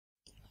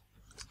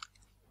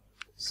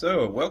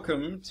So,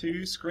 welcome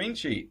to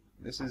Screencheat.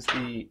 This is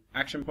the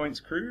Action Points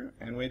crew,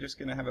 and we're just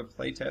going to have a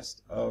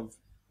playtest of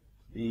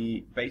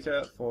the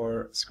beta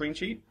for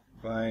Screencheat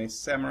by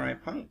Samurai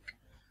Punk,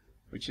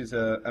 which is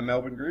a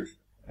Melbourne group.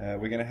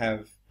 We're going to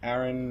have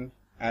Aaron,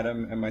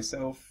 Adam, and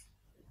myself.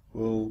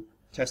 We'll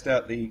test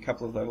out the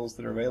couple of levels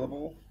that are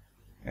available,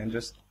 and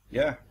just,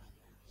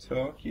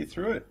 talk you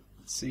through it.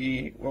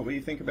 See what we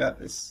think about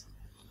this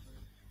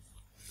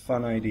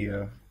fun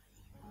idea.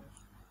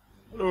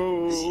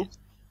 Hello.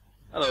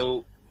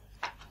 Hello.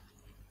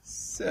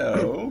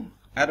 So,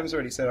 Adam's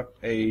already set up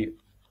a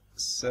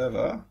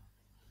server,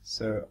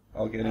 so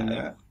I'll get in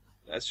that.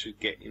 I should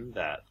get in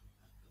that.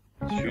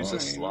 Choose a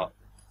slot.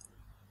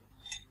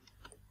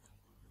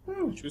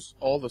 Woo. Choose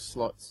all the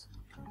slots.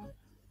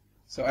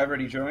 So I've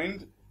already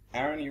joined.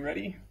 Aaron, you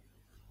ready?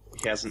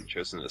 He hasn't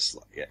chosen a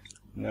slot yet.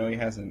 No, he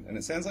hasn't. And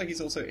it sounds like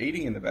he's also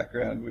eating in the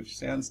background, which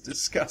sounds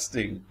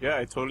disgusting. Yeah,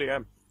 I totally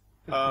am.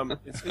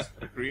 It's just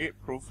create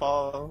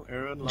profile,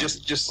 Aaron.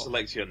 Just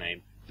select your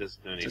name.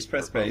 Just no need. Just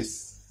press for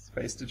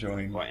space to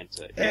join. or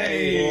enter.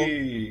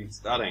 Hey!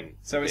 Starting.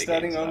 So we're Big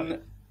starting game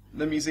on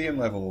the museum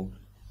level.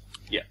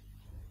 Yeah.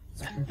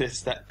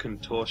 There's that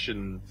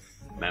contortion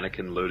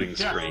mannequin loading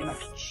screen.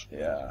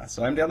 Yeah,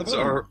 so I'm down the So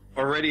bottom.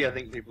 already I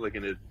think people are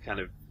going to kind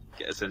of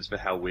get a sense for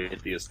how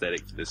weird the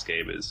aesthetic to this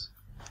game is.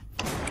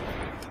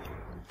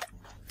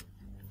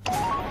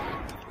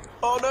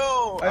 Oh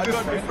no! I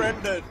got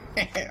befriended.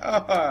 befriended!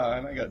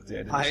 And I got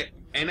dead.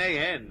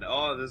 NAN.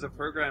 Oh, there's a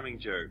programming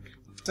joke.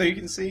 So you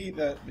can see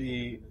that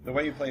the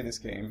way you play this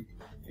game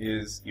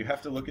is you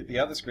have to look at the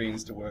other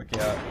screens to work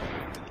out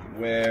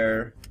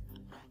where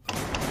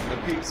the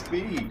pigs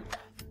be.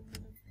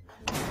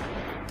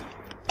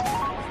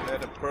 Is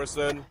that a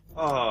person?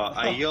 Oh,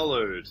 I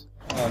yellowed.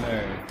 Oh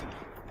no.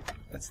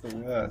 That's the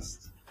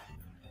worst.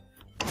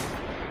 Do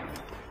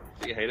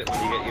you hate it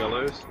when you get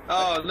yellowed?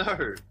 Oh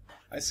no!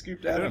 I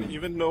scooped I Adam. don't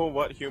even know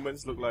what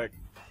humans look like.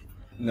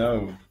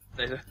 No.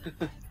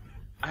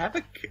 I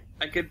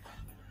could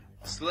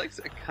select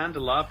a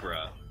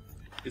candelabra.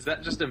 Is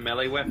that just a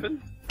melee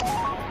weapon?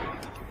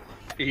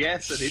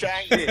 Yes, and it's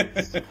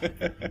shit.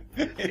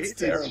 It's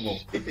terrible.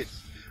 Shit.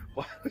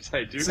 Why would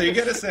I do So you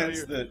that? get a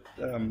sense that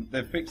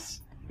they've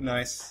picked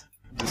nice,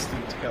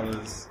 distinct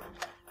colours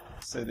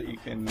so that you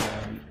can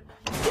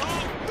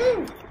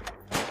woo!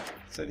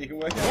 So that you can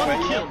work out where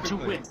you are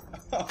quickly.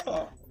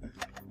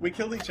 We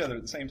killed each other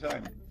at the same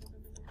time.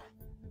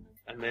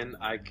 And then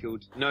I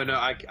killed... No,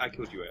 I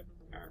killed you,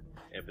 Aaron.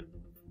 Evan.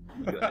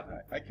 You got Evan.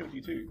 I killed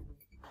you too.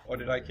 Or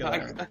did I kill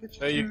Aaron?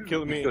 Hey, you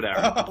killed me. Good,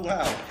 Aaron. Oh,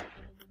 wow.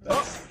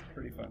 That's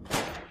pretty fun.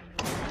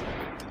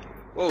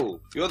 Whoa,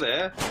 you're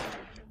there.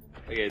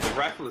 Okay, the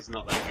rifle is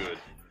not that good.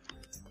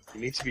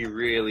 You need to be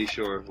really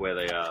sure of where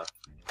they are.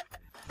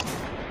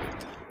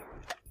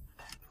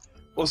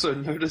 Also,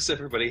 notice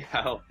everybody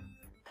how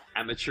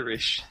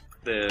amateurish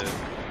they're...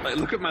 Like,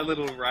 look at my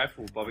little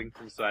rifle bobbing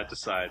from side to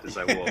side as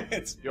I walk.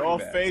 It's Your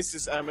pretty bad. face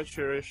is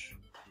amateurish.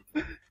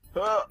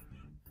 I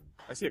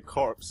see a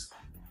corpse.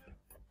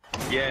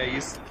 Yeah,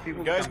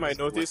 people You guys come might to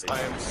notice what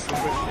I am super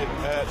shit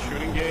at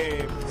shooting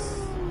games.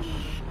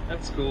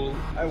 That's cool.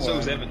 I So won.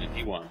 was Evan and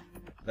he won.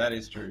 That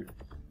is true.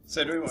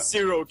 So do we want...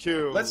 0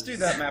 kills. Let's do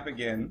that map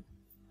again.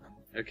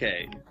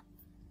 Okay.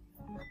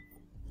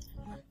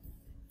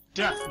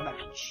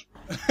 Deathmatch.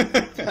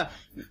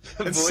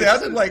 It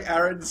sounded like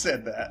Aaron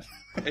said that.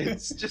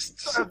 It's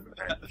just... I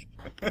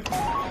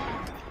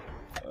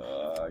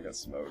got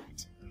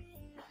smoked.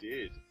 You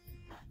did.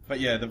 But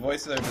yeah, the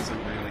voiceovers are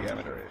really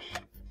amateurish.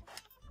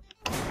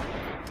 But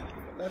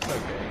that's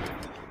okay.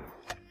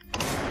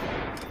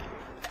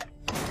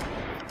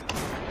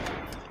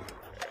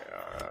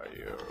 Where are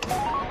you?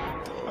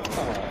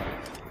 Oh,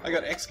 I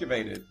got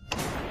excavated.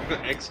 You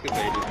got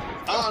excavated.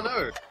 Oh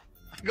no!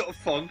 I got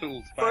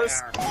fondled by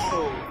First Aaron.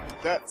 kill.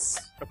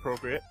 That's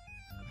appropriate.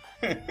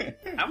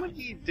 How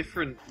many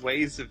different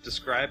ways of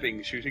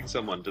describing shooting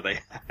someone do they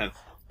have?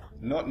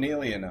 Not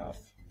nearly enough.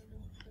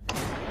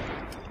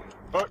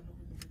 Oh,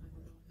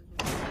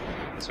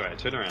 That's right,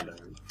 turn around,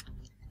 Aaron.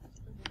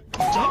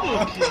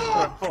 Double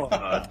kill.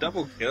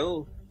 Double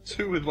kill.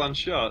 2 with 1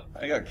 shot.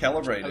 I got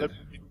calibrated.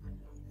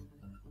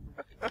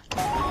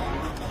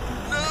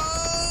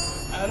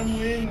 Adam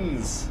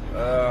wins!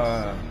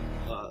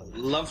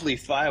 Lovely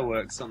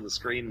fireworks on the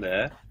screen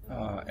there.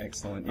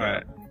 Excellent. Yeah.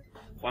 Alright,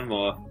 one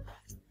more.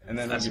 And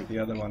then I'll give the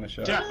other one a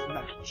shot.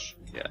 Deathmatch.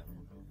 Yeah.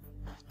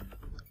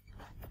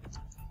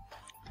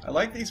 I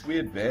like these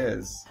weird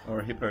bears,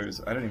 or hippos,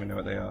 I don't even know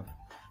what they are.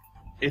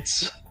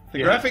 It's... The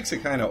yeah. graphics are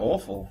kind of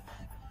awful.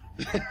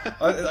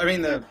 I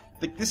mean,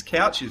 this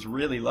couch is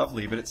really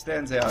lovely, but it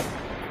stands out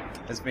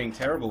as being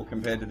terrible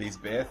compared to these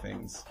bear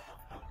things.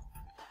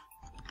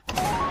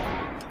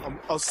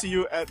 I'll see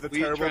you at the Were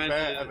you terrible trying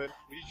bear, to- Evan.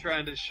 Were you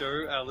trying to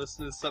show our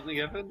listeners something,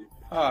 Evan?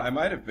 Oh, I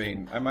might have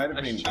been. I might have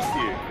I been. shot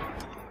you.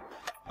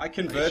 I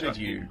converted shot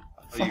you.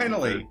 Oh, you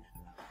Finally.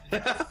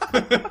 That's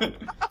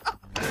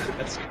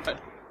right.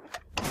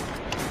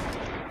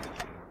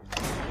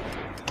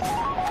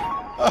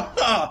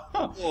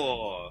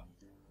 Oh,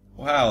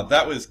 Wow,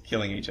 that was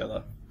killing each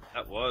other.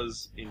 That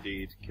was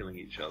indeed killing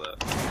each other.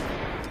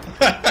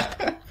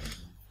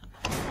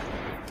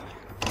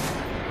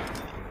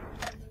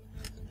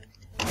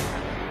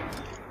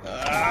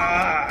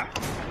 Ah!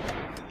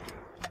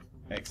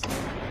 Excellent.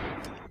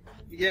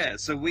 Yeah,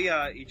 so we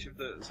are each of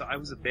the. So I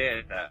was a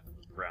bear that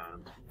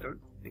round. I don't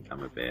think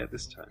I'm a bear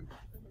this time.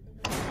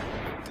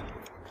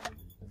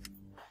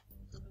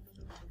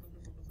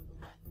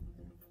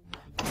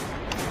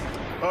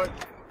 Oh,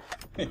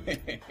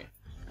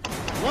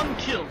 One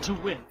kill to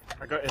win.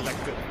 I got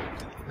elected.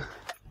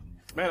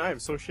 Man, I am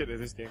so shit at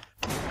this game.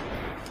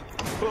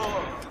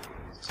 Oh.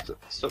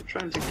 Stop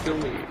trying to kill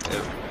me.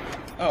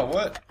 Oh,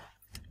 what?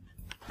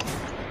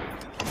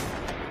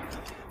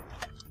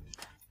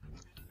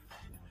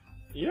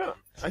 Yeah,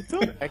 I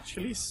don't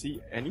actually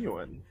see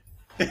anyone.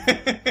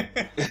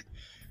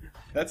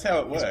 That's how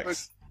it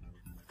works.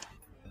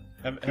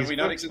 Have we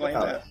not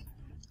explained that?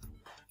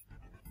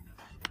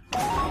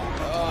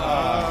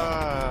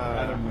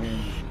 Adam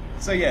wins.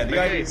 So yeah, the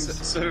idea Okay,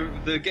 is... so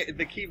the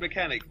key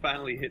mechanic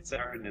finally hits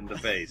Aaron in the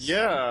face.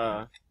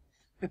 Yeah.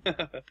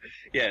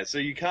 Yeah, so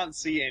you can't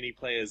see any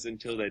players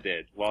until they're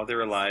dead. While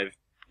they're alive,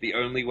 the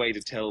only way to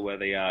tell where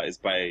they are is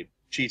by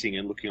cheating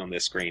and looking on their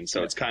screen.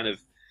 So it's kind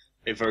of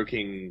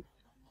evoking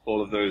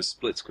all of those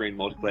split-screen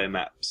multiplayer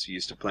maps you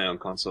used to play on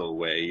console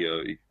where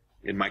you're,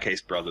 in my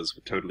case, brothers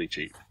would totally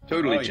cheat.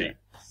 Totally cheat.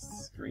 Yeah.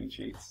 Screen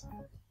cheats.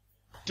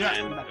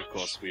 And, of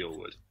course, we all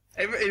would.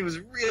 It was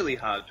really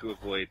hard to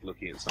avoid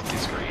looking at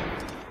somebody's screen.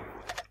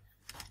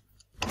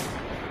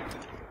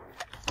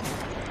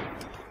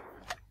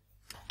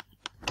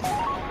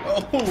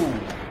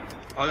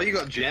 Oh, you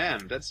got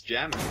jammed. That's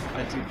jamming.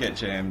 I did get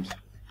jammed.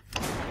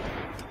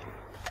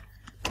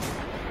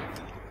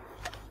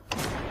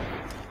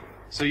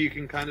 So you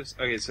can kind of...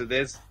 Okay, so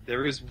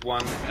there is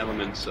one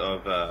element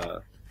of...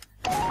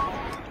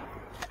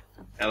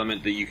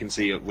 element that you can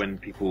see when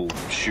people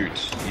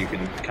shoot. You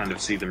can kind of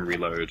see them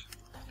reload.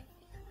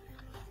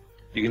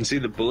 You can see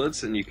the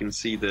bullets, and you can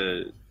see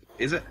the...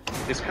 It's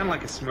kind of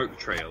like a smoke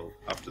trail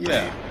after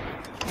Yeah.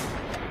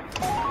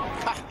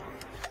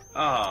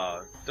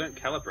 Ah, don't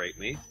calibrate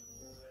me.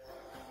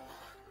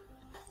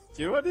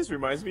 Do you know what this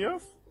reminds me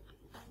of?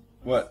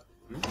 What?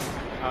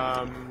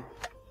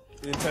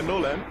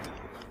 Nintendo Land.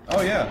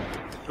 Oh yeah.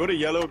 Go to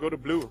yellow, go to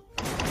blue.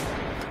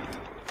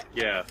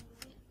 Yeah.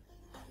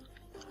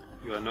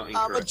 You are not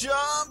incorrect.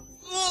 jump!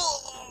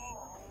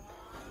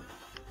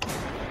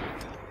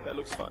 That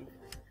looks fun.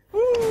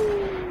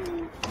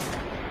 Woo!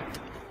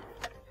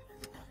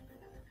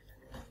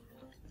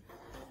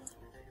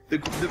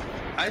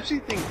 I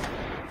actually think...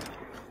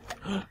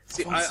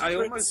 See, I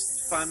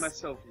almost find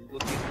myself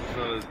looking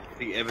for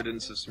the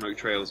evidence of smoke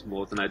trails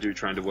more than I do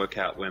trying to work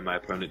out where my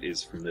opponent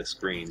is from their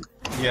screen.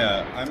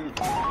 Yeah,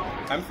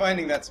 I'm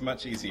finding that's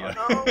much easier.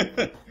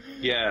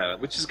 Yeah,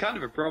 which is kind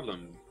of a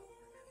problem.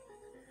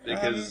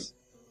 Because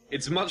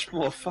it's much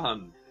more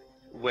fun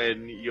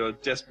when you're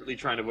desperately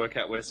trying to work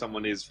out where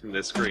someone is from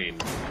their screen.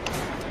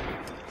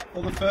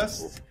 Well, the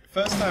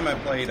first time I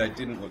played, I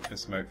didn't look for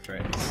smoke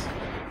trails.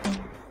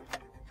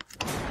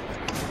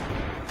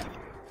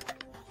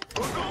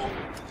 Oh no!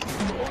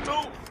 Oh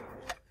no!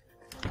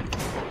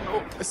 Oh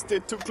no! I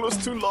stayed too close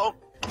too long.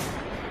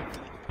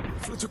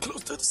 Flew too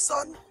close to the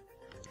sun.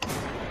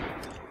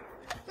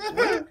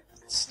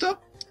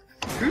 Stop!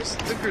 Who's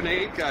the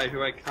grenade guy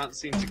who I can't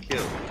seem to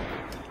kill?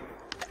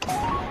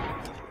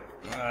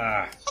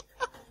 Ah,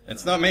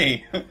 it's not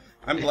me.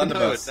 I'm No,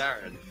 Blunderbuss. it's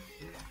Aaron.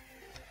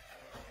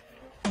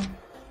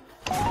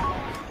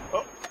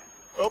 Oh!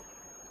 Oh!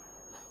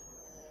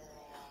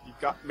 You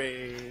got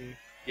me.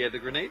 Yeah, the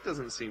grenade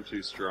doesn't seem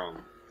too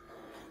strong.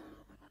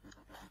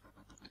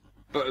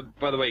 But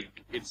by the way,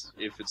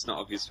 if it's not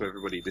obvious to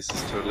everybody, this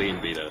is totally in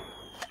beta.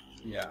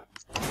 Yeah.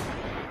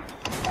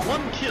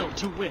 One kill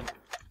to win.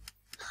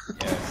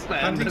 Yes. Man,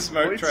 Hunting the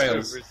smoke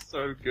trails. voiceover is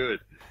so good.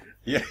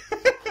 Yeah.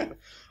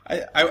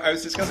 I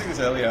was discussing this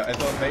earlier. I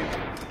thought maybe.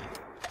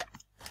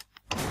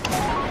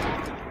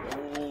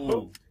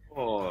 Ooh.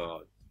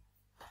 Oh.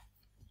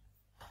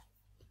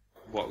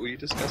 What were you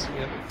discussing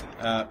here?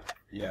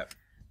 Yeah.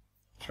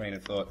 Train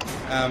of thought.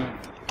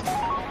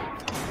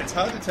 It's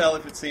hard to tell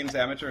if it seems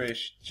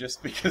amateurish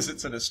just because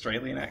it's an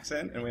Australian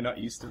accent and we're not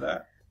used to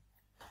that.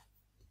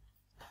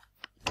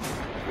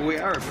 Well, we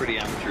are a pretty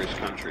amateurish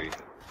country.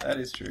 That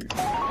is true.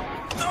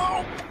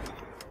 No!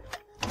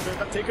 I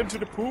got taken to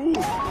the pool.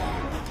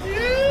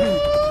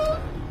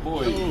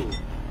 Boy.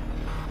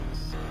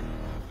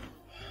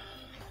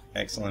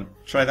 Excellent.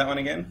 Try that one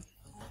again.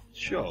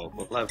 Sure,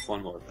 we'll have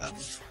one more of that.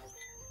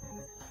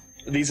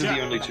 These are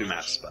the only two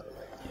maps, by the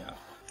way. Yeah.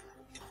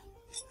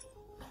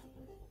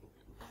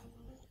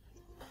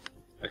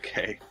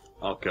 Okay.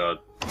 Oh god.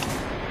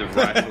 The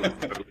rifle is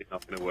totally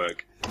not going to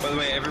work. By the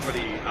way,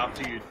 everybody,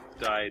 after you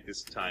die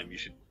this time, you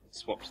should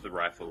swap to the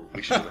rifle.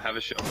 We should have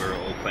a shot where we're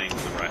all playing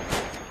with the rifle.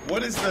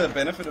 What is the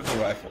benefit of the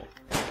rifle?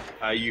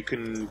 You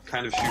can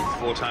kind of shoot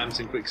 4 times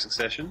in quick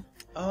succession.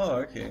 Oh,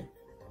 okay.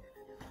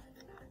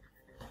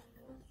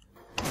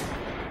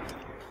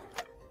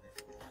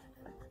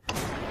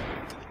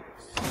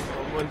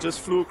 Someone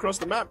just flew across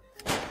the map.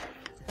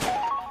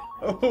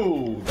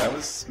 Oh, that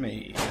was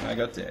me, and I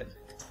got dead.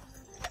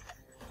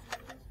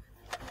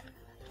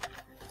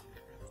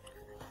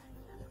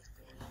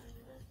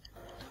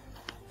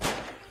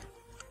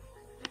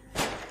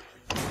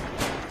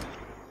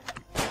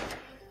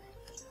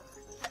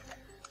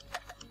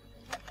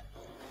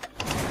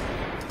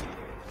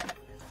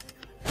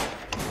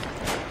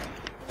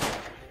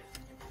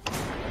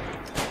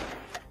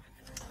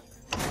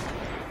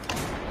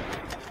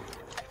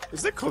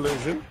 Is there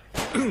collision?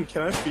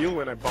 Can I feel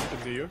when I bump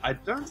into you? I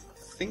don't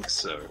think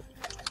so.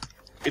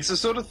 It's the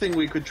sort of thing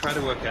we could try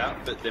to work out,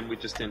 but then we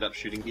just end up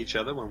shooting each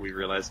other when we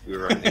realized we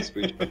were right next to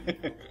each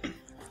other.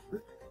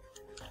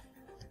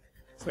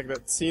 It's like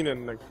that scene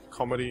in a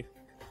comedy.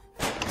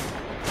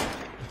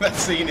 That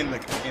scene in the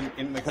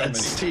comedy. That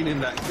scene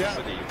in that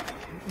comedy.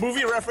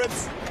 Movie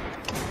reference!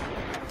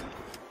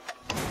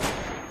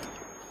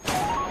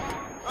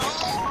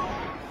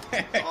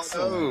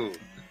 Excellent.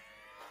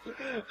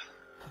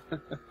 Oh,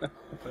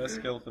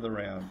 First kill for the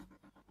round.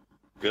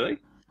 really?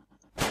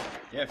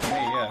 Yeah, for me,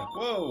 yeah.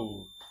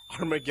 Whoa!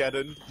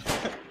 Armageddon.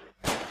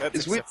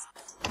 That's It's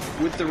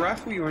with the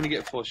rifle you only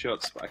get 4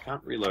 shots, but I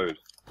can't reload.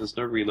 There's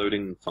no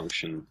reloading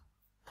function.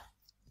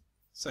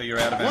 So you're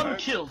out of ammo? One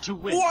kill to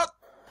win. What?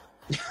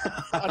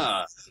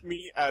 I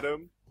Me,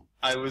 Adam.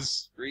 was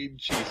screen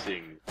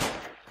cheating.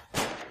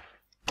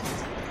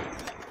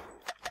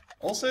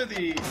 Also,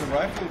 the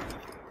rifle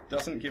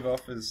doesn't give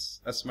off as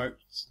a smoke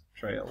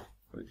trail,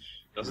 which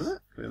Doesn't is it?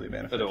 clearly a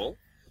benefit. At all?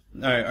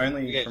 No,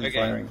 only Okay, from okay.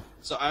 firing.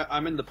 So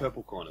I'm in the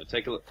purple corner.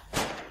 Take a look.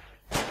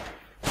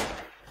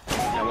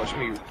 Now watch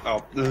me.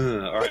 Oh,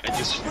 alright, I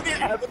just. Look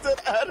at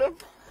Adam!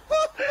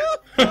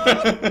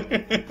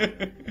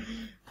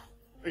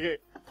 Okay.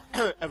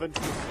 Evan,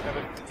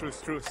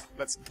 truce.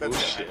 Let's Oh get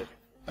shit. it.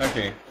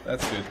 Okay,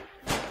 that's good.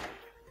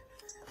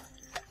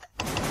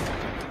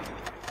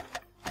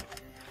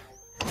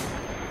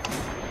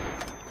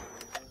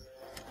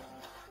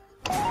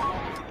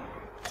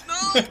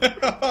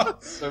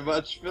 So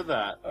much for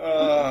that.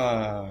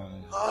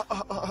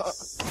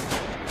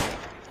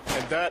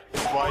 And that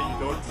is why you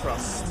don't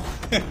trust.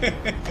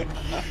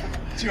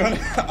 Do you want?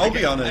 I'll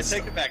be I honest.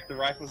 take it back. The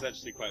rifle's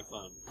actually quite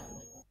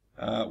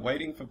fun.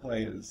 Waiting for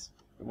players.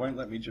 It won't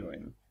let me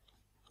join.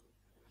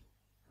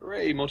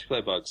 Hooray!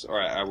 Multiplayer bugs.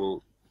 Alright, I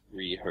will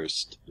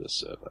re-host the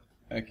server.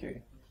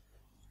 Okay.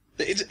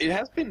 It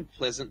has been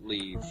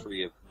pleasantly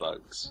free of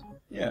bugs.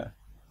 Yeah,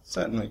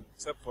 certainly.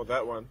 Except for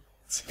that one.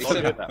 Except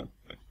for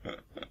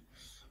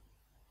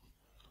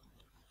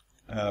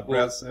that.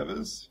 Browse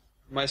servers.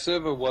 My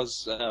server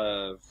was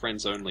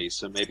friends only,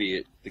 so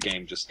maybe the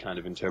game just kind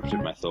of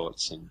interpreted my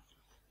thoughts and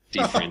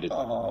defriended.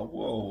 Oh,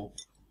 whoa.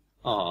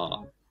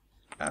 Aw,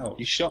 Ouch.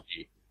 you shot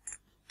me.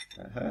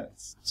 That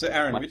hurts. So,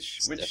 Aaron, My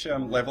which step.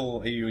 level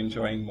are you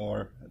enjoying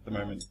more at the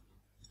moment?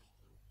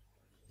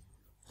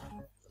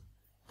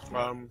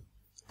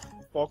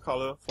 Four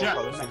color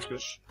seems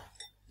good.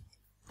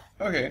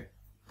 Okay.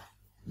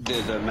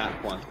 The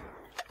map one.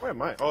 Where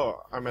am I?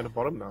 Oh, I'm at the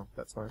bottom now.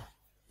 That's fine.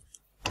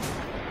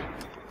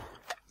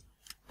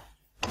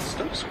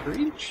 Stop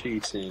screen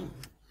cheating.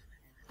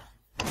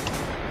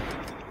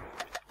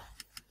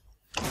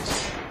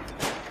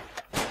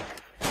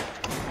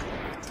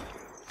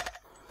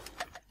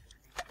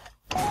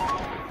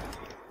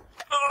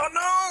 Oh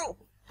no!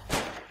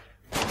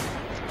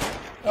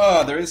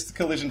 Oh, there is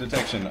collision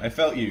detection. I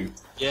felt you.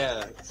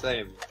 Yeah,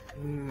 same.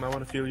 I want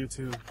to feel you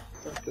too.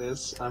 Fuck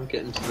this. I'm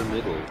getting to the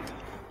middle.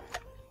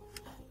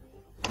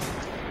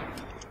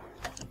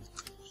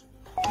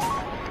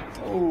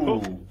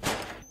 Oh,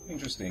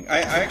 interesting. I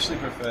actually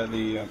prefer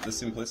the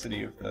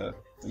simplicity of the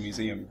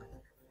museum.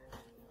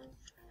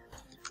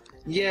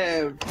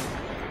 Yeah,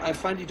 I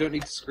find you don't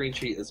need to screen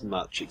cheat as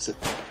much, except...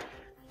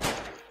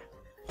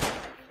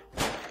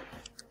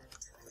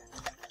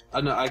 I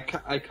know,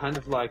 I kind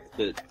of like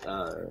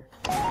that,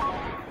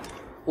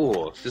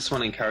 or this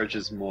one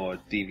encourages more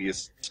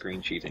devious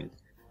screen cheating.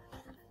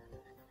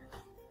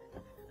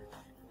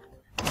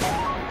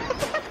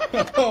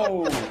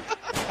 Oh,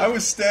 I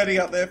was standing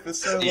up there for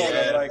so long.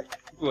 Yeah. I'm like,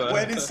 Well,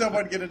 when is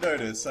someone gonna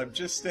notice? I'm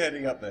just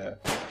standing up there.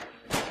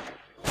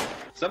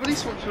 Somebody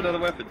switch to another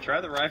weapon.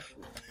 Try the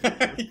rifle.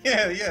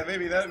 yeah,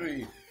 maybe that'll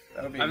be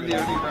a I'm good the idea.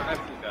 only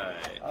rifle guy.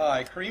 Oh,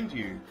 I creamed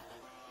you.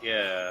 That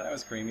Yeah.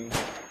 was creamy.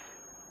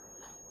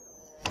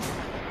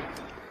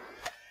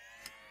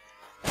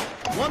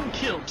 One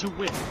kill to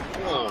win.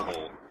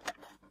 Whoa.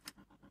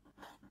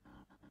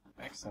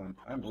 Excellent.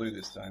 I'm blue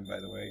this time, by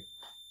the way.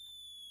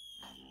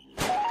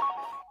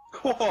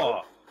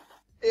 Cool.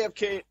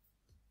 AFK.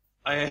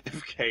 I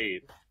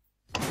AFK'd.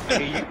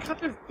 Okay, you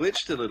kind of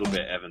glitched a little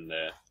bit, Evan,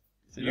 there.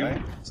 Did You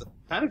I?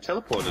 kind of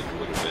teleported a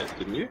little bit,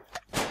 didn't you?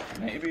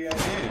 Maybe I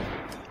did.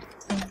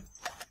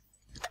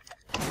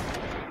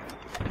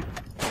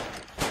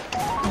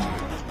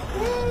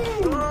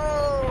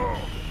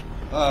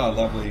 Oh,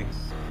 lovely.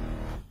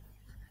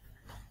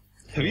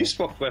 Have you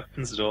swapped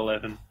weapons at all,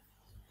 Evan?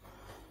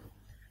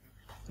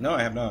 No,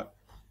 I have not.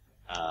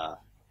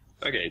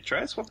 Okay,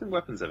 try swapping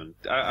weapons, Evan.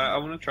 I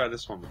want to try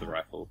this one with the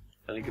rifle.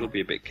 I think it'll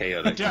be a bit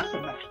chaotic.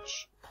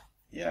 Deathmatch.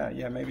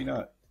 Yeah, maybe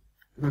not.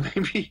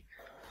 Maybe.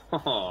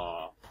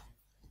 Aww.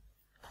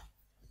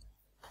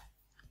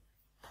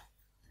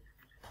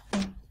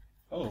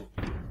 Oh.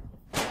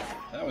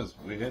 That was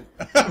weird.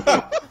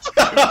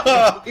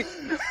 I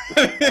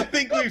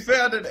think we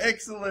found an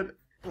excellent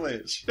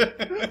glitch.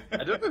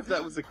 I don't know if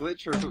that was a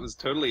glitch or if it was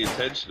totally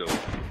intentional.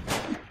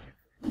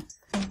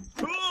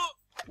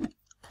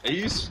 Are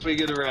you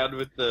swinging around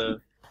with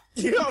the...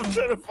 Yeah, I'm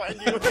trying to find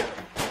you.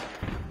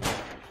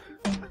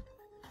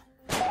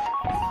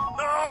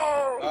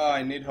 Oh,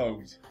 I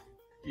nidhogged.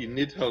 You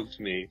nidhogged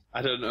me.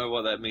 I don't know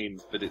what that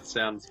means, but it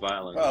sounds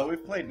violent. Well,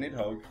 we've played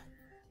Nidhogg.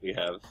 We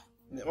have.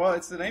 Well,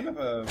 it's the name of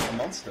a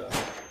monster.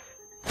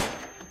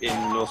 In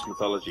Norse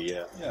mythology,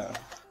 yeah. Yeah.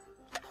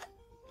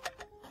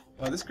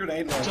 Well, this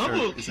grenade launcher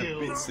Double is a kill.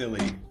 bit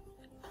silly.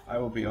 I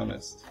will be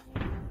honest.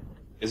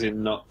 Is it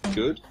not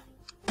good?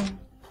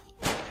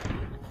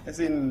 As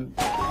in...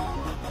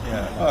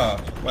 Yeah. Oh,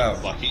 wow.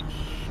 Lucky.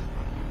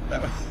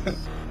 That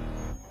was...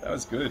 that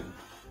was good.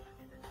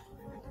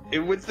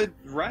 With the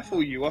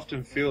rifle, you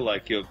often feel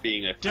like you're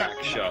being a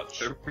crack shot,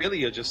 but really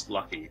you're just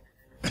lucky.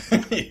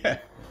 Yeah.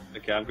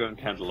 Okay, I'm going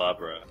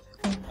candelabra.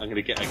 I'm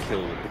gonna get a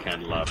kill with the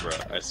candelabra,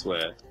 I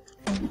swear.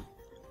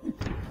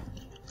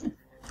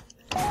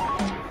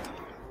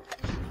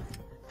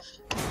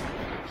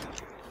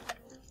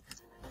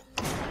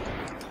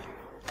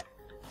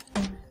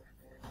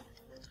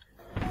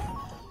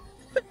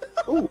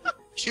 Ooh,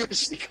 you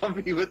actually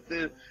got me with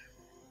the...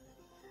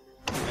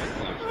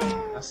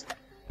 That's-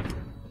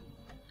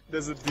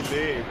 There's a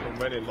delay from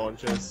when it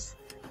launches,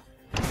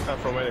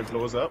 from when it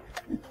blows up.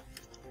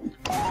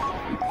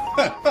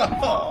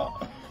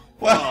 Wow, that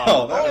was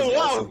Oh wow,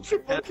 awesome.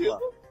 triple kill!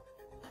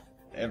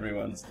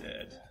 Everyone's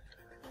dead.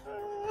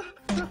 Oh.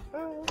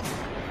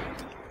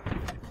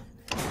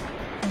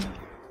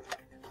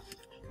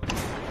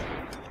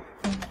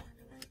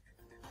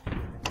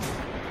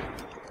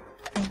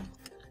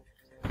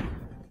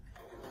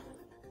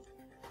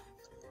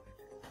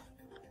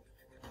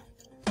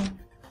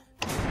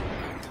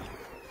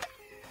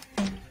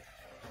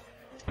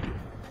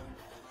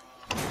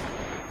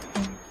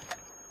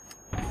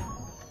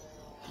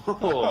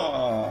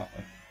 Oh.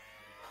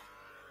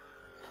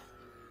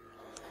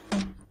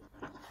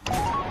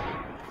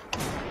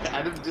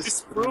 Adam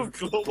just Disprove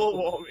global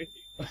warming.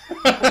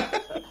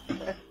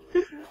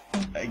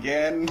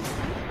 Again.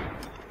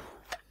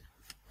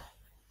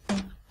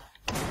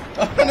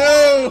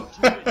 Oh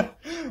no!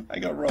 I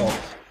got robbed.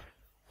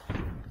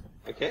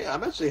 Okay,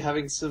 I'm actually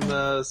having some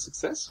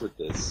success with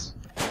this.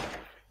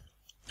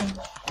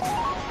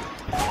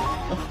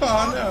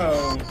 Oh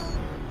no!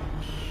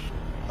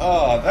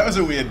 Oh, that was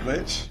a weird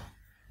glitch.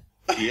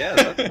 Yeah,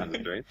 that's kind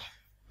of strange.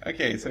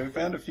 Okay, so we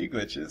found a few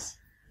glitches.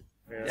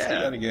 Let's do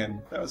Yeah. that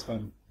again. That was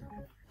fun.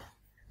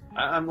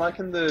 I'm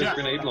liking the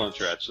grenade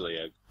launcher, actually,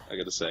 I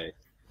gotta say.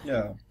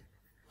 Yeah.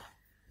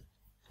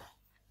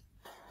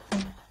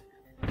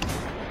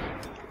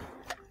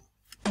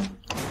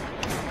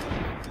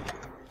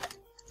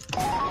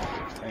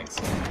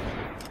 Excellent.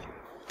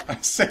 I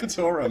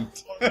Centaurum.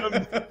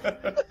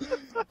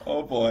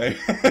 Oh boy.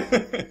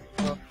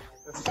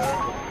 That's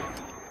terrible.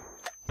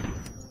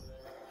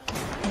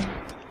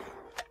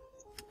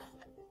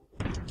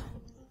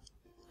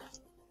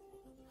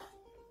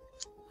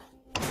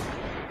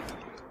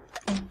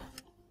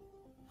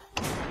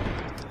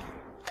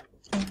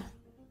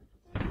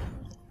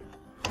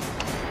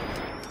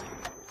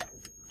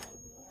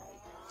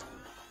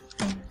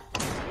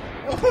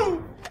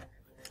 Woohoo!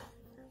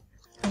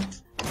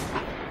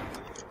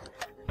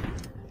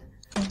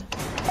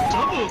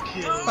 Double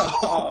kill.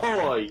 Oh,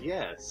 Oh,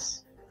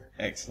 yes.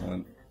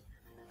 excellent.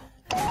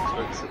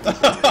 I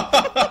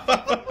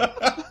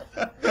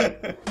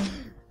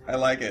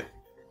like it.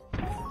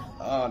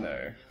 Oh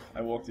no,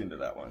 I walked into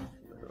that one.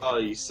 Oh,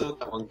 you saw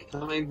that one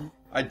coming,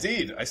 I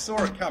did. I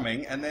saw it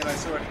coming, and then I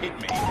saw it hit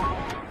me.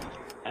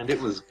 and it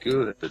was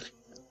good.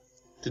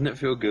 Didn't it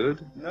feel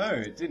good? No,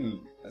 it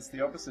didn't. That's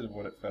the opposite of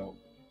what it felt.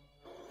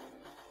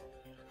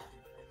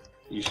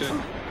 You should.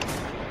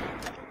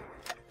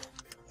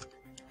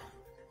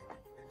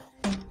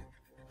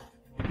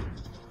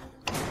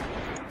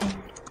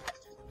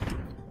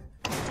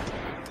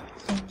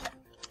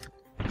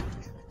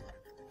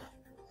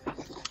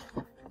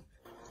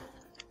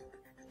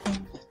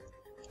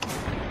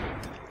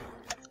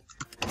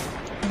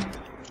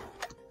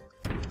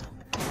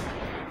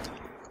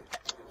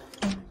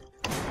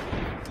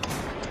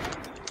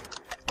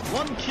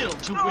 One kill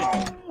to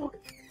win.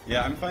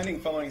 Yeah, I'm finding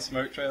following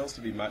smoke trails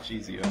to be much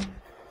easier.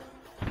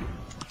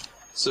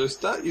 So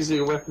start using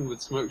a weapon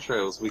with smoke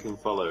trails we can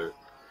follow.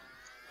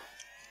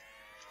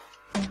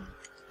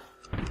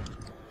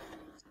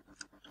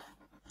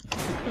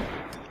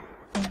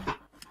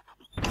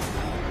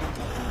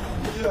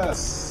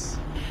 Yes!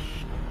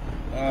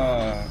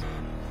 Ah,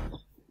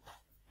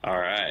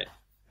 Alright.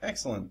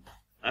 excellent.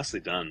 Nicely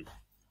done.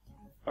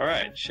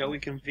 Alright, shall we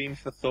convene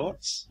for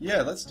thoughts?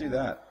 Yeah, let's do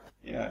that.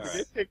 Yeah,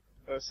 Did it take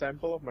a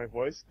sample of my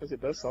voice? Because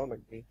it does sound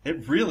like me.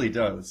 it really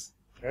does.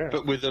 Yeah.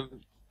 But with a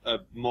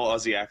more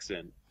Aussie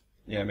accent.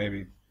 Yeah,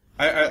 maybe.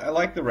 I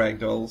like the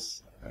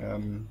ragdolls.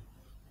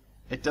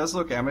 It does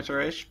look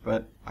amateurish,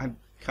 but I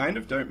kind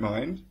of don't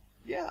mind.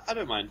 Yeah, I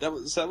don't mind. That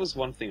was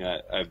one thing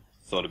I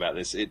thought about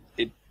this.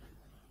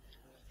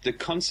 The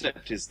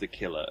concept is the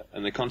killer,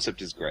 and the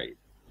concept is great.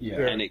 Yeah.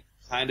 And it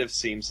kind of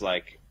seems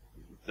like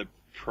the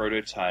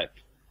prototype.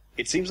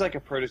 It seems like a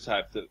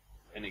prototype that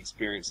an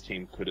experienced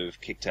team could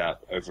have kicked out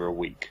over a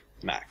week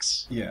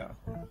max. Yeah.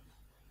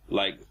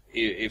 Like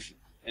if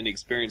an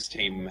experienced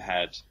team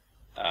had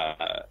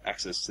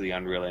access to the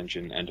Unreal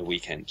Engine and a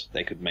weekend,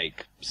 they could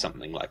make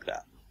something like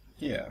that.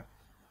 Yeah.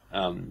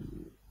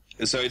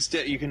 So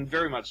you can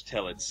very much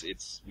tell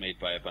it's made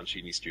by a bunch of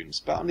uni students.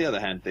 But on the other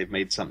hand, they've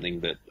made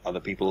something that other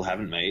people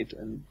haven't made,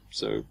 and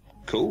so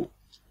cool.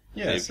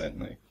 Yeah,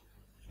 certainly.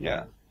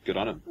 Yeah, good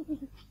on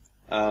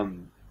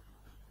them.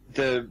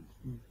 The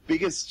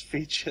biggest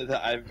feature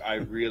that I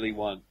really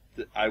want,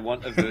 I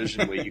want a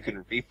version where you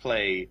can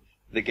replay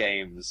the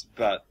games,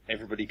 but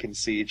everybody can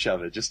see each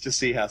other, just to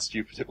see how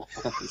stupid it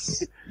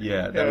was.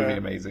 Yeah, that would be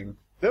amazing.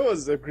 That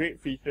was a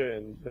great feature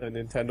in the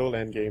Nintendo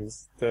Land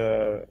games,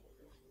 the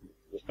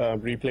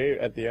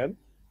replay at the end.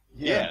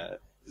 Yeah.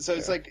 So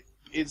it's like,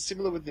 it's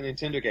similar with the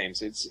Nintendo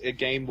games. It's a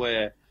game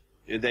where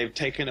they've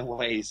taken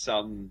away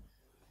some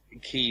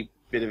key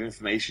bit of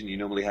information you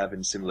normally have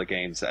in similar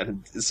games,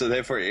 and so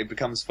therefore it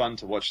becomes fun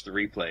to watch the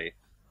replay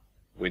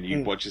when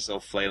you watch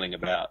yourself flailing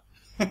about.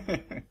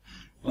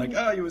 Like,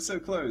 oh, you were so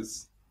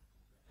close.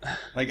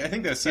 Like, I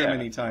think there's so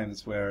many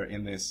times where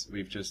in this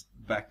we've just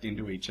backed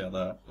into each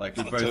other. Like,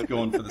 we've both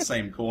gone for the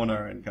same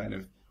corner and kind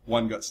of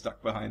one got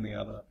stuck behind the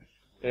other.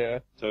 Yeah.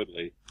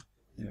 Totally.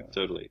 Yeah.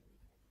 Totally.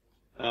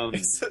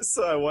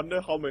 So I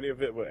wonder how many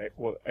of it were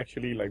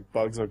actually like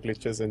bugs or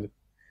glitches, and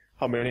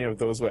how many of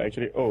those were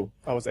actually,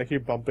 I was actually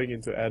bumping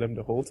into Adam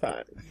the whole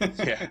time.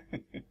 Yeah.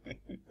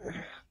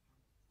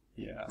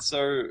 Yeah.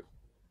 So,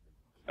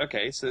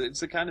 okay, so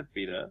it's a kind of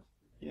beta.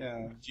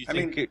 Yeah. Do you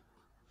think it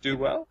do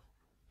well?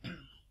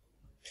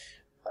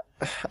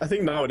 I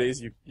think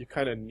nowadays you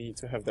kind of need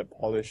to have that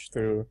polish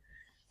to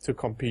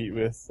compete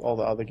with all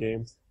the other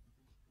games.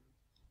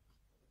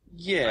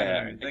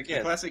 Yeah. I know.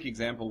 The classic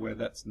example where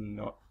that's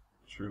not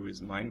true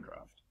is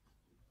Minecraft.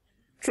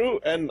 True,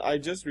 and I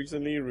just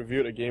recently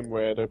reviewed a game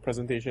where the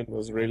presentation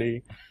was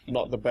really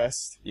not the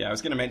best. Yeah, I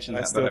was going to mention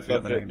that, still but I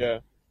forgot the loved it, name. yeah.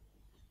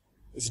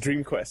 It's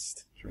Dream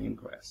Quest. Dream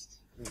Quest.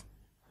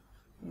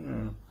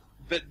 Hmm.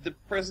 But the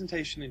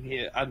presentation in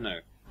here, I don't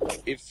know.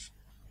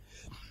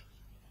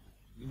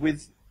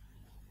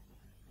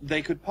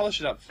 They could polish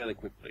it up fairly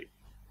quickly.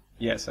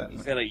 Yeah,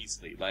 certainly. Fairly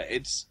easily.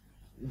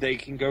 They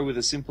can go with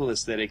a simple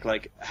aesthetic,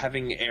 like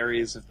having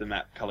areas of the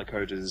map color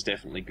coded is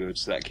definitely good,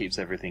 so that keeps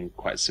everything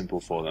quite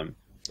simple for them.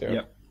 Yeah.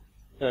 Yep.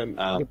 And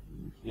the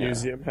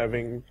museum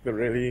having the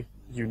really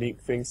unique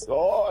things.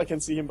 Oh, I can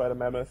see him by the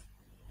mammoth.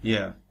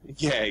 Yeah.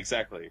 Yeah,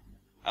 exactly.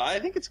 I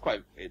think it's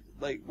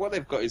what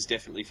they've got is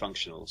definitely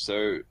functional,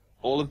 so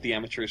all of the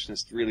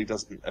amateurishness really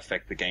doesn't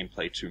affect the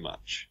gameplay too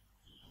much.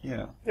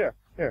 Yeah. Yeah.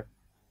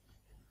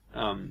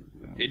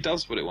 It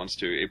does what it wants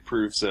to. It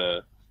proves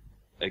a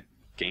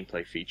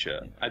gameplay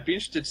feature. I'd be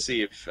interested to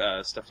see if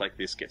stuff like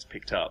this gets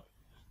picked up.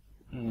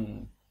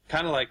 Hmm.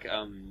 Kind of like,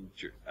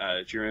 do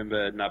you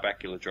remember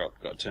Narbacular Drop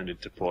got turned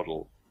into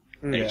Portal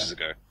ages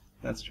ago?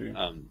 That's true.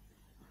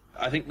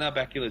 I think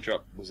Narbacular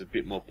Drop was a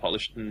bit more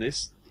polished than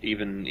this,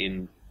 even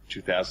in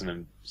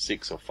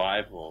 2006 or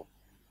 5 or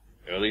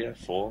earlier,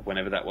 4,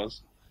 whenever that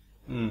was.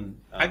 Hmm.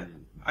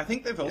 I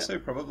think they've also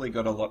probably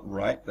got a lot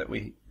right that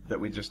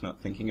we're just not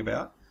thinking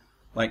about.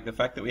 Like the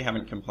fact that we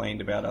haven't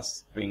complained about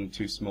us being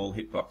too small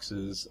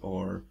hitboxes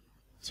or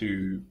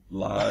too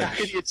large. How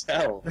can you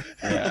tell?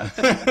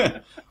 Yeah.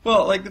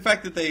 Well, like the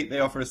fact that they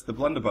offer us the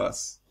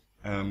blunderbuss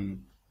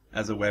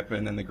as a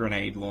weapon and the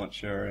grenade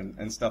launcher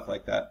and stuff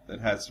like that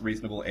has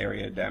reasonable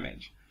area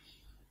damage.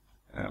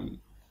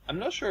 I'm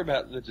not sure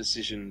about the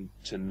decision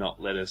to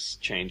not let us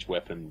change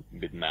weapon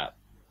mid-map.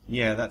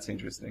 Yeah, that's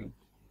interesting.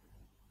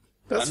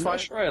 That's I'm fine. not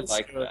sure I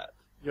like that.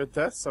 Your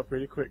deaths are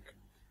pretty quick.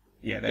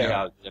 Yeah, They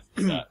are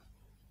definitely that.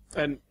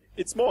 And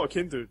it's more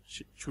akin to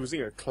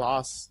choosing a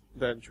class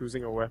than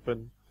choosing a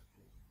weapon.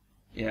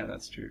 Yeah,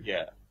 that's true.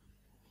 Yeah.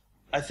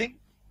 I think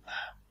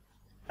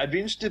I'd be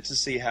interested to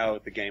see how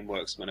the game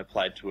works when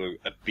applied to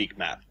a big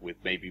map with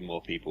maybe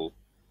more people.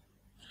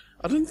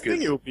 I don't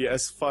think it will be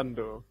as fun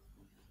though.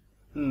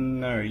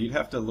 No, you'd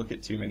have to look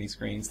at too many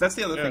screens. That's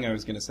the other thing I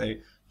was going to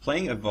say.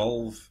 Playing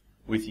Evolve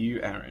with you,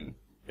 Aaron,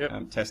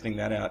 testing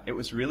that out, it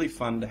was really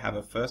fun to have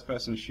a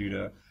first-person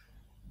shooter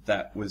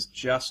that was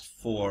just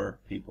 4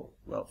 people.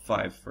 Well,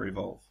 5 for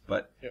Evolve,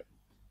 but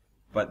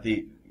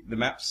the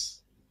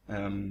maps,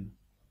 the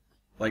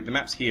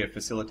maps here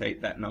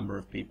facilitate that number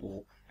of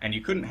people, and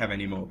you couldn't have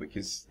any more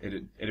because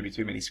it'd be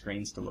too many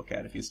screens to look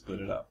at if you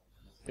split it up.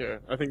 Yeah,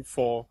 I think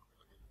 4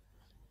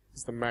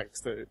 is the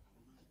max that.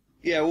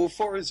 Yeah, well,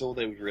 4 is all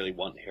they would really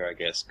want here, I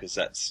guess, because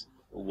that's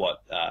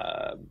what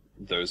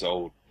those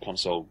old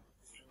console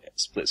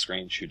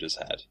split-screen shooters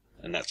had,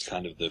 and that's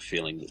kind of the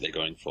feeling that they're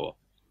going for.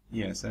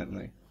 Yeah,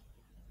 certainly.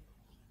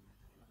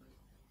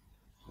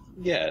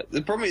 Yeah,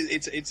 the problem is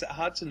it's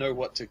hard to know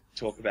what to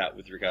talk about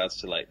with regards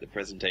to like the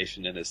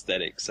presentation and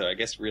aesthetics. So I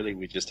guess really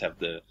we just have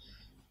the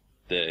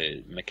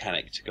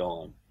mechanic to go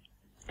on.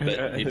 But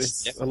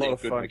it's a definitely lot a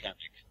of good fun. mechanic.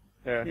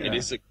 Yeah. It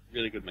is a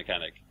really good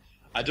mechanic.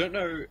 I don't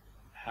know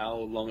how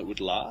long it would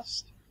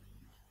last,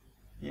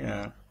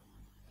 Yeah.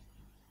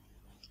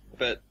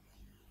 but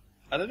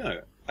I don't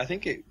know. I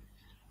think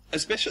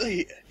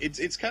especially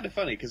it's kind of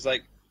funny because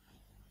like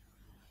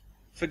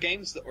for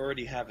games that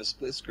already have a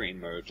split screen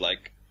mode,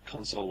 like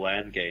console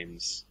LAN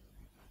games,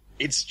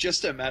 it's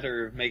just a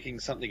matter of making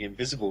something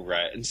invisible,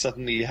 right? And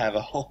suddenly you have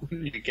a whole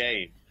new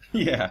game.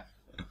 Yeah.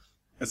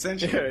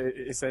 Essentially.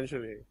 Yeah,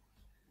 essentially.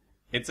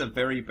 It's a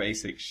very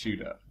basic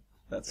shooter.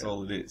 That's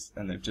all it is.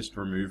 And they've just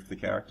removed the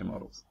character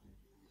models.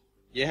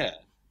 Yeah,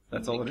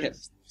 That's all it kept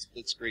is.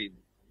 split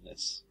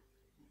screenness.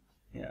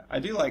 Yeah. I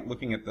do like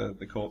looking at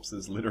the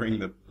corpses littering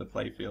the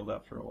playfield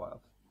after a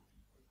while.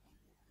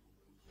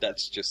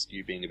 That's just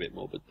you being a bit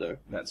morbid, though.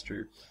 That's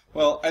true.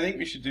 Well, I think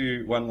we should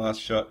do one last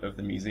shot of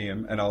the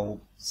museum, and I'll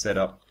set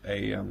up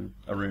a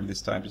room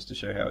this time just to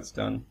show how it's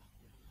done.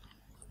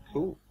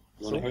 Cool.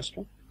 You want to host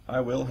one? I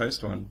will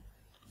host one.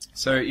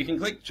 So you can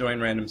click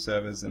Join Random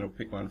Servers, and it'll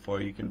pick one for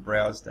you. You can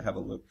browse to have a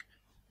look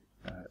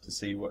to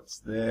see what's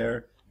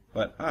there.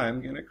 But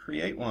I'm going to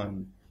create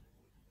one.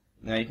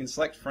 Now you can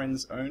select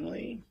Friends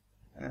Only.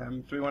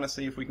 Do we want to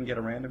see if we can get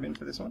a random in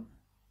for this one?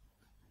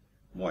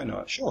 Why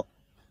not? Sure.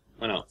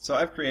 Why not? So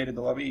I've created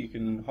the lobby. You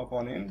can hop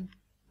on in.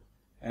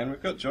 And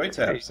we've got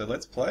JoyTap, Great. so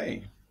let's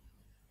play.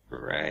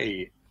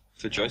 Hooray.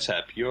 For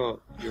JoyTap, you're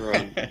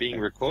on being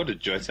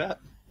recorded, JoyTap.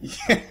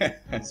 Yeah.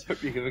 Let's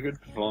hope you give a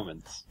good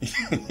performance.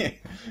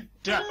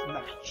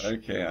 Deathmatch.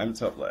 Okay, I'm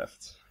top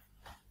left.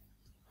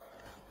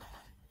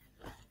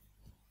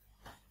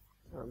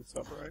 I'm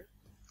top right.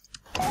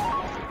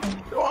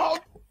 Oh!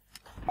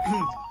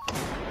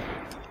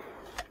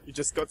 You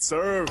just got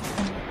served.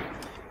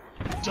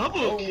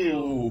 Double kill.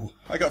 Ooh,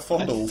 I got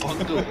fondled.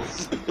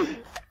 Fondles.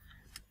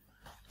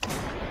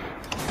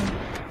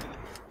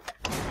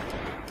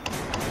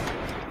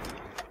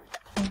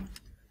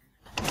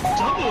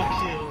 Double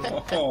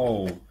kill.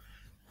 Oh.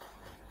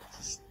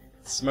 Just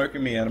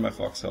smoking me out of my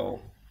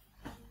foxhole.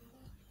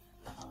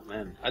 Oh,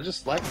 man, I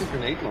just like the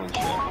grenade launcher.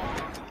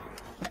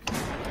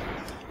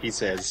 He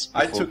says.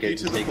 I before took you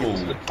getting to the taken pool.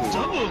 to the pool.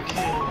 Double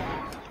kill.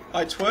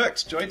 I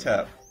twerked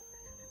JoyTap.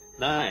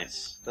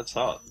 Nice. That's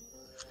hot.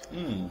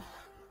 Hmm.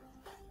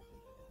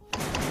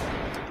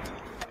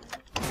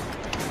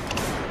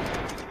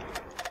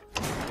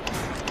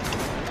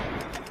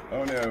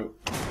 Oh no.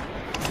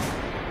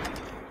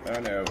 Oh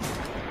no.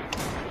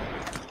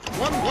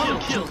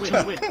 One kill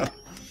to win.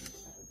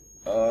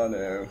 Oh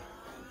no.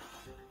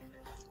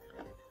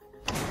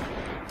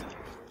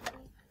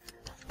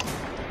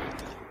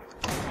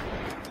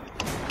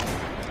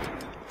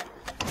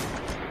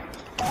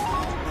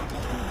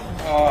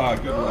 Oh,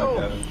 good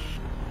luck, Adam.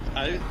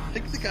 I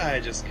think the guy I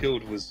just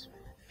killed was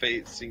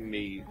facing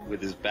me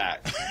with his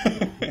back.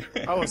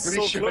 I was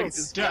Pretty so sure he close.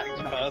 just backed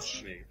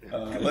past me.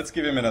 Let's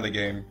give him another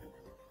game.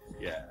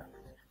 Yeah.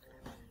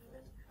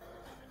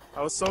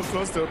 I was so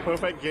close to a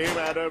perfect game,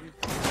 Adam.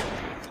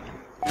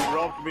 You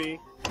robbed me.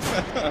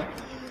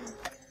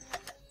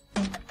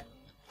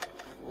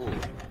 Ooh.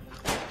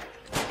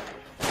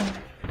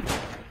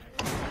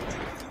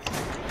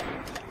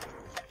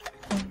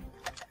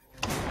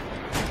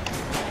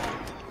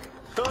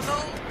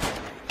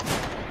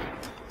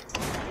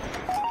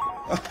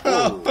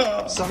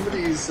 Oh Ooh.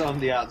 Somebody's on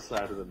the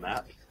outside of the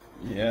map.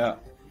 Yeah.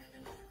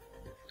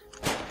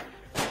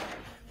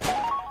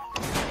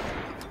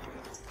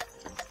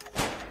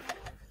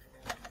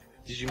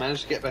 Did you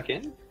manage to get back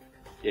in?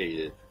 Yeah, you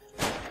did.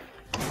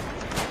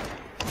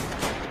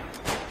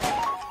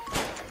 no!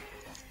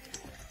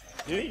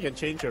 You know you can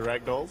change your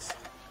ragdolls?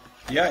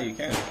 Yeah, you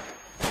can.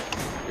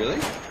 Really?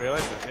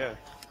 Realize that, yeah.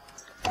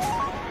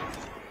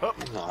 Oh,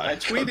 No, I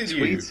tweeted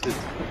you.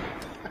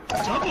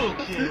 Double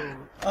kill.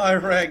 I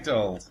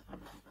ragdolled.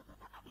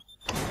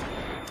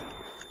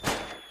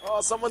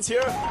 oh, someone's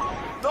here!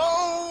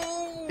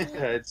 No!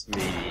 It's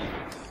me.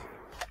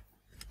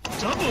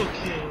 Double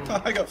kill.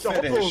 I got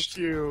Double finished.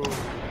 kill!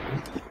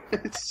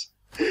 It's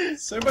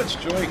So much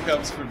joy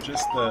comes from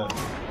just the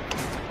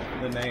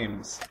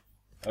names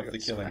of the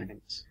killing.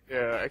 spanked.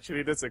 Yeah,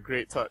 actually, that's a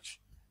great touch.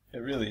 It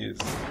really is.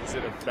 Is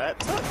it a bad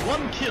touch?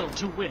 One kill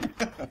to win.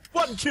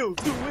 One kill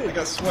to I win!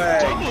 got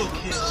swag. Double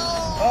kill.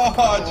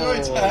 Oh,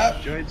 joy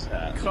tap. Joy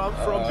tap. Come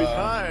from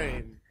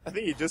behind! I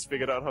think he just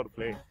figured out how to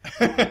play.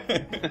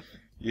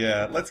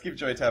 Yeah, let's give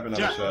joy tap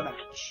another shot.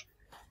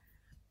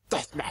 Deathmatch.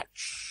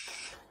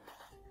 Deathmatch!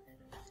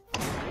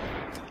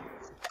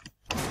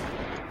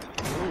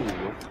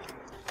 Ooh.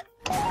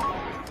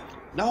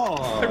 No!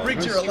 I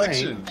rigged your strange.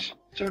 election.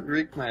 Don't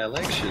rig my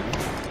election.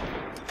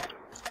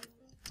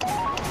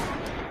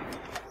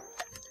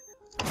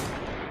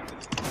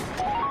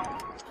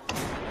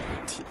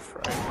 Deep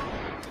fried.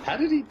 How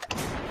did he...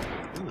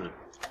 Hmm.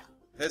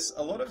 There's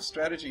a lot of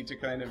strategy to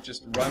kind of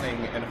just running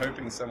and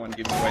hoping someone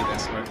gives away their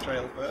smoke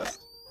trail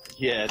first.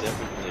 Yeah,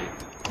 definitely.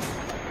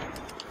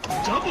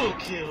 Double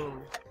kill.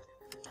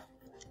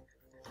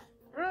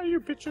 Die, you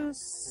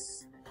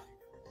bitches!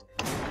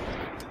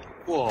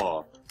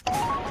 Whoa.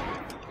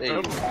 There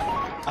you go.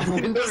 I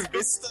Windows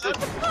Vista.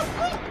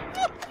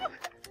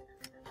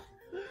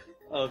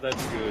 Oh,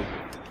 that's good.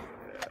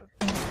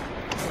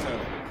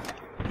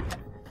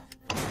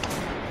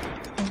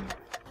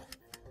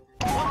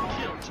 One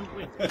kill to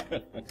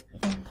win.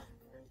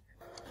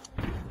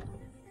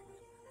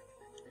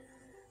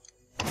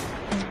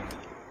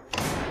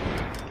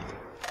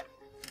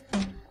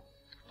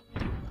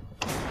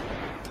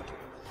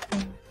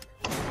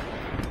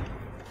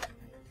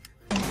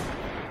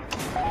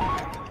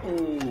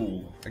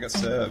 Ooh, I got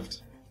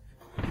served.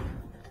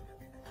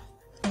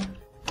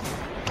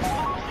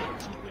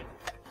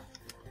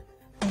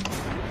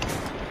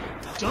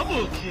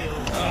 Double kill.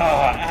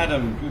 Ah,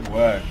 Adam, good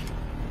work.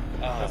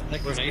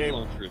 That grenade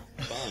launcher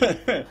is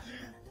fun.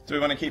 Do we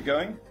want to keep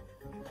going?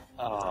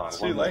 It's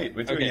too late.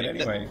 We're doing it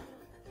anyway.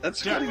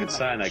 That's a good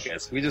sign, I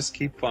guess. We just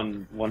keep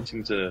on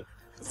wanting to...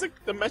 It's like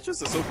the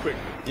matches are so quick.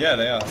 Yeah,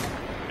 they are.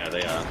 Yeah,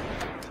 they are.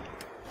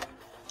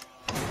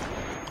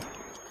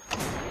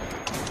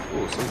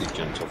 Oh, somebody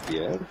jumped off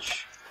the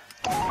edge.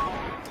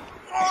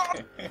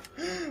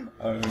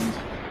 Owned.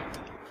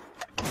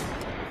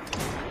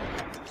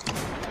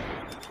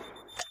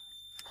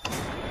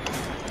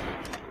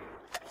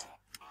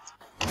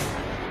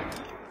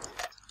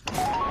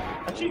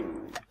 Actually,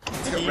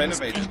 It's got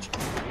renovated.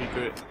 would be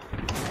good.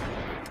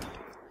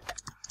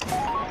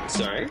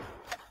 Sorry?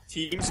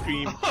 Team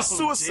Scream Oh,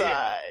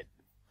 Suicide!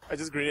 I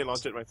just grenade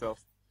launched it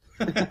myself.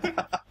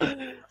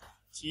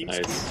 Team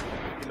Nice. Scream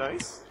would be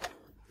nice.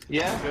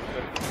 Yeah?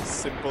 Good,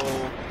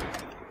 simple.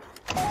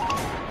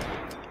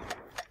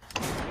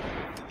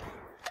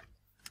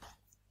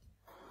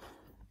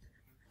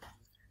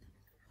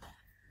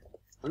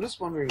 I'm just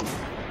wondering,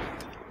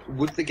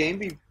 would the game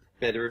be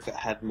better if it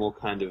had more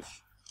kind of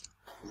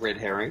red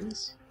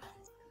herrings?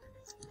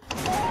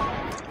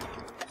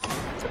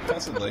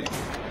 Possibly.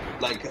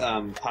 Like,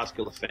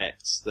 particle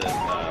effects that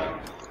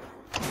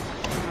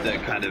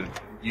kind of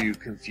you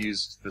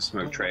confused for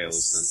smoke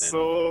trails and then...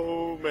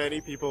 So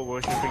many people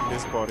worshipping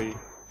this body.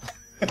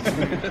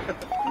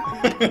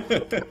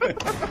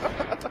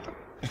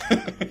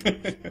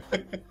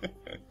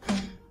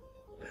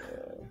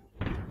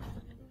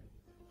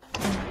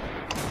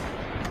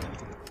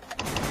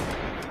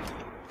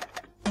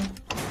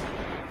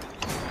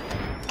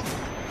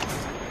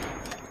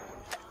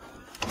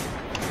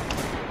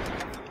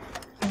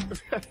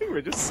 I think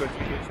we're just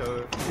circling each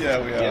other.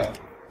 Yeah, we are. Yeah.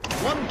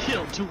 One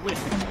kill to win.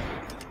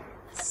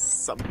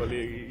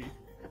 Somebody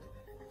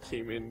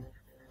came in.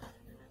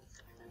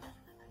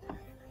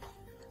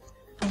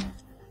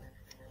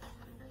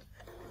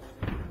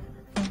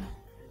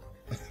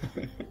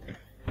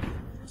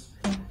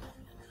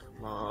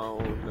 Come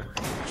on,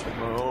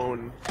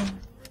 Shimon.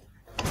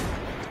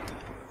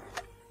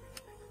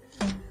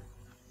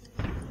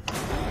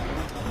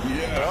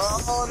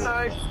 Yes! Oh,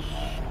 nice!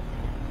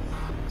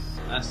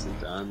 Nicely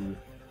done.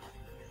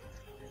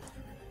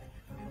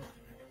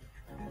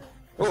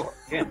 Oh,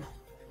 again.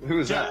 Who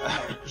was that?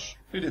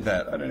 Who did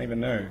that? I don't even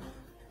know.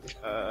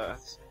 Oh.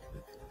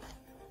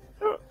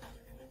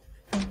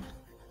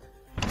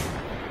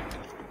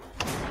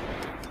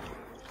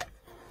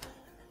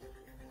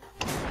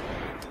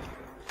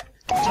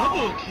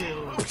 Double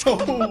kill.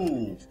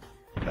 Oh,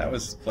 that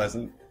was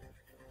pleasant.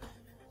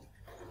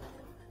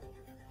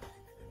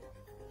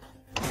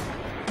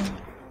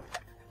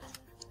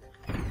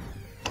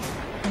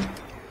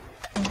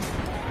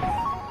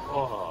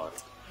 Oh,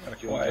 Got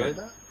do you enjoy acquired.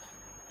 that?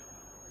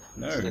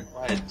 No, It's an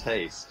acquired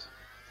taste.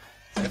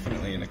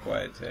 definitely an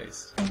acquired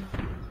taste.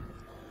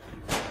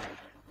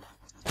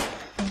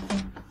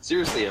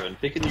 Seriously, Evan,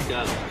 pick a new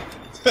gun.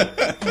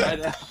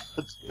 Right out.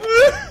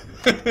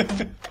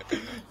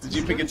 Did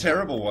you pick a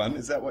terrible one?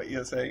 Is that what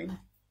you're saying?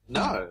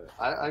 No,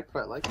 I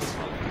quite like this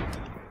one.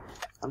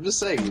 I'm just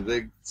saying,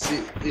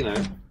 you know,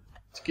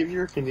 to give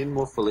your opinion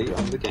more fully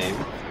on the game.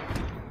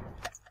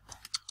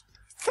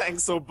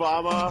 Thanks,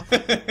 Obama!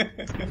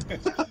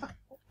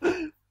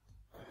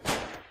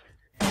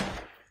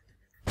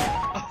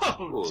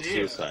 Oh Oh,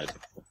 dear. suicide.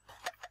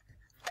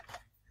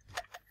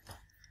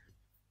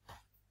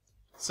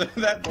 So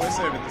that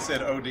voiceover that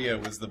said "Oh dear"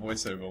 was the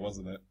voiceover,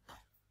 wasn't it?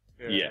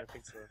 Yeah. I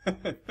think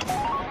so.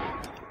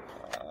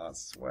 Ah,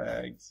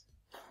 swags.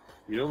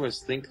 You'd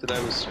almost think that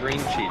I was screen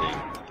cheating.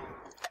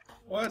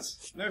 What?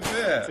 No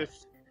fair.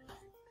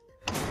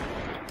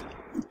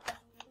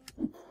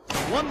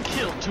 One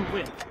kill to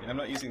win. Yeah, I'm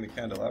not using the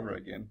candelabra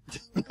again.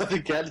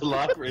 The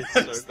candelabra is so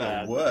It's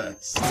bad. the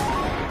worst.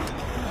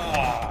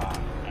 Ah,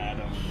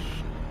 Adam.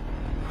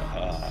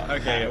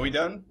 Okay, are we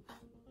done?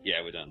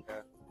 Yeah, we're done.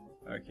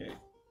 Okay.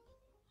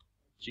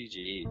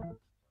 GG.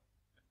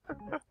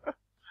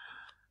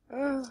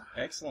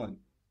 Excellent.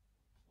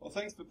 Well,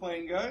 thanks for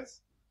playing,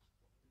 guys.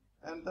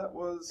 And that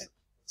was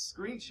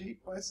Screencheat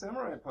by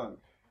Samurai Punk.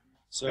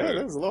 So, Yeah,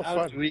 that was a lot of how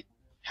fun.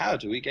 how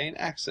do we gain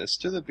access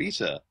to the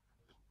beta?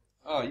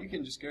 Oh, you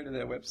can just go to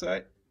their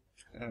website,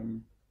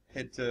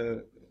 head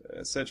to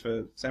search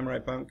for Samurai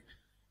Punk.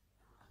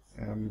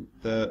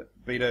 The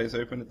beta is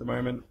open at the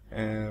moment,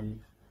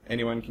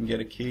 anyone can get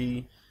a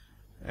key,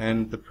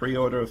 and the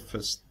pre-order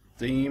for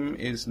Steam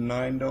is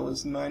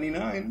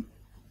 $9.99.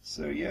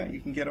 So yeah,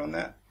 you can get on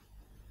that.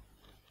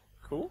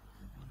 Cool.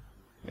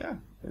 Yeah,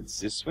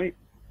 it's It's sweet.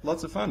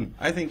 lots of fun.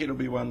 I think it'll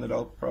be one that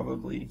I'll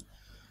probably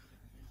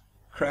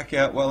crack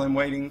out while I'm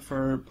waiting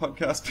for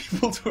podcast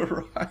people to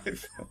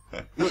arrive.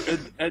 Look,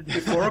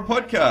 Before a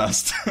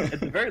podcast. at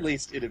the very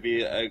least, it'd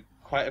be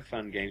quite a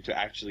fun game to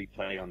actually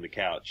play on the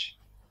couch.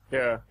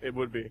 Yeah, it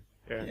would be.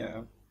 Yeah.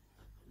 Yeah.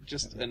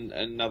 Just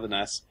another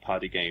nice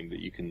party game that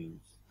you can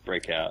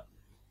break out.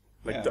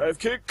 Like Yeah. dive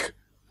kick.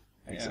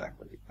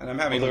 Exactly. And I'm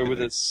having Although a look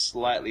with at a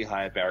slightly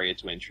higher barrier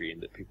to entry in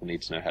that people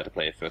need to know how to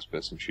play a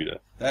first-person shooter.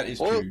 that is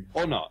Or, true.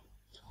 or not.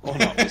 Or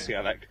not. We'll see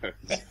how that goes.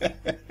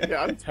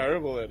 Yeah, I'm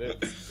terrible at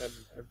it.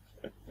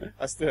 And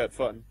I still had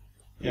fun.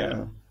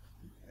 Yeah.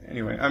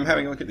 Anyway, I'm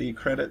having a look at the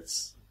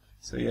credits.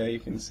 So yeah, you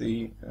can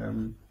see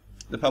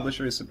the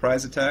publisher is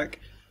Surprise Attack.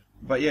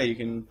 But yeah, you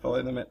can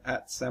follow them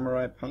at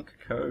Samurai Punk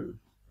Co.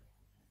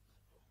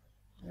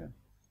 Yeah.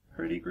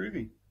 Pretty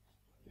groovy.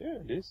 Yeah,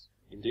 it is.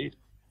 Indeed.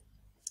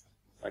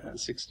 Like the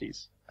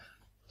 60s.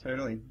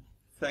 Totally.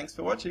 Thanks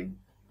for watching.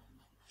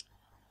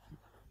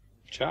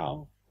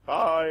 Ciao.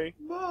 Bye.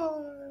 Bye.